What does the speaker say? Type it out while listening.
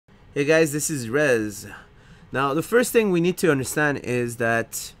Hey guys, this is Rez. Now, the first thing we need to understand is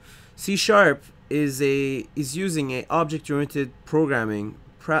that C# is using a object-oriented programming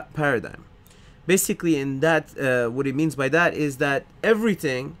paradigm. Basically, in that, what it means by that is that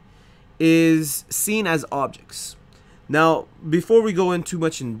everything is seen as objects. Now, before we go into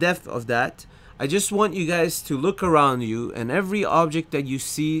much in depth of that, I just want you guys to look around you and every object that you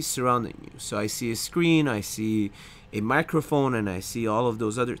see surrounding you. So I see a screen, I see a microphone, and I see all of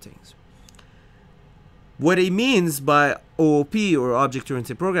those other things. What it means by OOP, or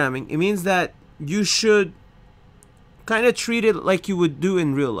object-oriented programming, it means that you should kind of treat it like you would do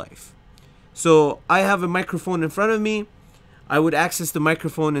in real life. So I have a microphone in front of me. I would access the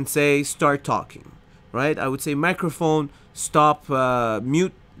microphone and say start talking, right? I would say microphone stop,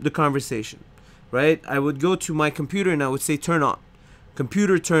 mute the conversation, right? I would go to my computer and I would say turn on,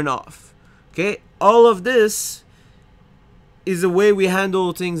 computer turn off. Okay, all of this is the way we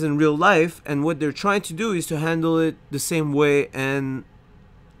handle things in real life, and what they're trying to do is to handle it the same way in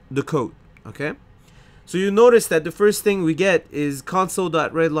the code. Okay, so you notice that the first thing we get is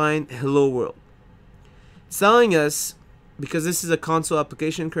console.readline hello world. It's telling us, because this is a console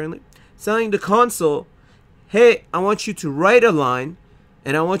application currently, it's telling the console, hey, I want you to write a line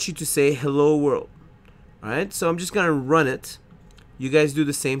and I want you to say hello world. Alright, so I'm just gonna run it. You guys do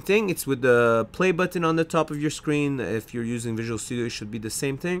the same thing. It's with the play button on the top of your screen. If you're using Visual Studio, it should be the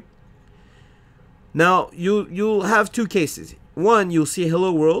same thing. Now you'll have two cases. One, you'll see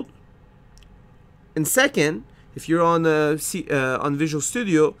hello world, and second, if you're on on Visual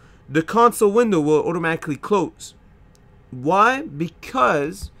Studio, the console window will automatically close. Why?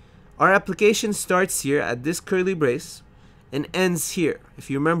 Because our application starts here at this curly brace and ends here.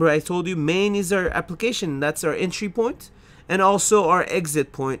 If you remember, I told you main is our application. That's our entry point, and also our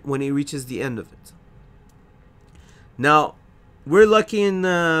exit point when it reaches the end of it. Now, we're lucky in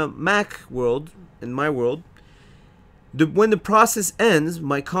Mac world, in my world, when the process ends,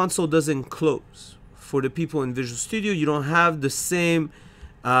 my console doesn't close. For the people in Visual Studio, you don't have the same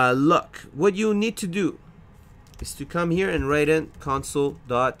luck. What you need to do is to come here and write in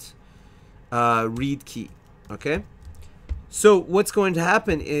console.read key. Okay? So what's going to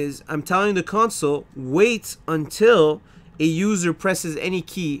happen is I'm telling the console, wait until a user presses any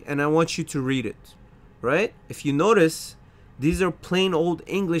key and I want you to read it, right? If you notice, these are plain old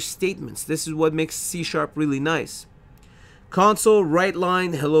English statements. This is what makes C# really nice. Console write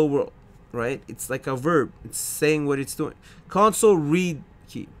line hello world, right? It's like a verb. It's saying what it's doing. Console read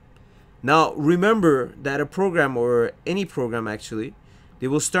key. Now remember that a program, or any program actually, they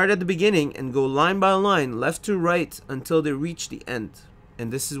will start at the beginning and go line by line, left to right, until they reach the end.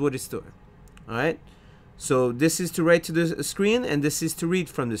 And this is what it's doing. Alright? So this is to write to the screen, and this is to read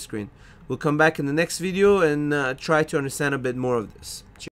from the screen. We'll come back in the next video and try to understand a bit more of this.